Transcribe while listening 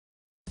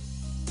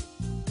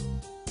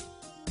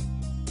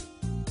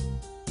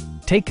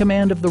Take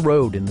command of the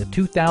road in the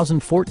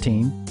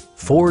 2014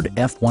 Ford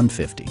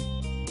F-150.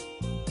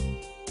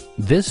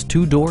 This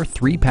two-door,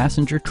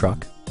 three-passenger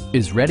truck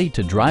is ready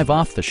to drive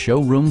off the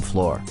showroom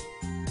floor.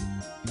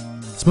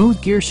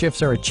 Smooth gear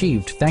shifts are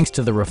achieved thanks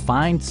to the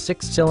refined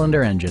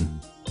six-cylinder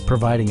engine,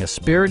 providing a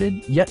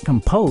spirited yet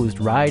composed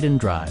ride and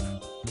drive.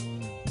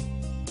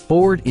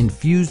 Ford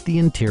infused the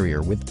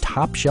interior with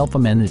top-shelf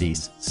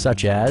amenities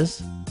such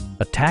as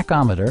a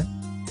tachometer,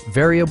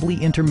 variably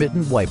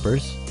intermittent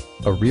wipers,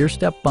 a rear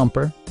step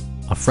bumper,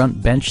 a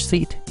front bench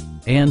seat,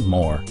 and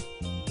more.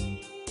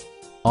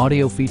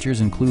 Audio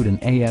features include an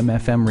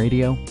AM/FM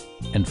radio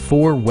and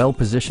 4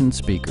 well-positioned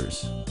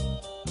speakers.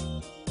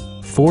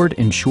 Ford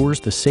ensures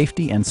the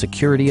safety and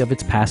security of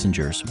its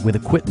passengers with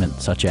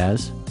equipment such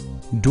as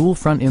dual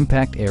front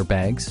impact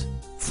airbags,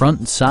 front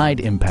and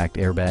side impact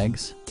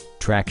airbags,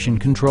 traction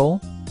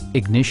control,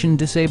 ignition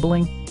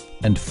disabling,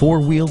 and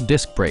 4-wheel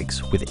disc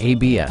brakes with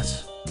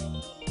ABS.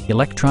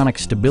 Electronic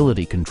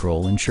stability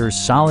control ensures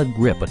solid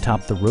grip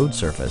atop the road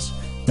surface,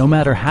 no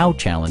matter how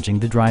challenging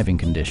the driving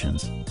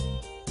conditions.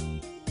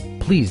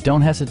 Please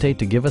don't hesitate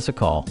to give us a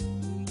call.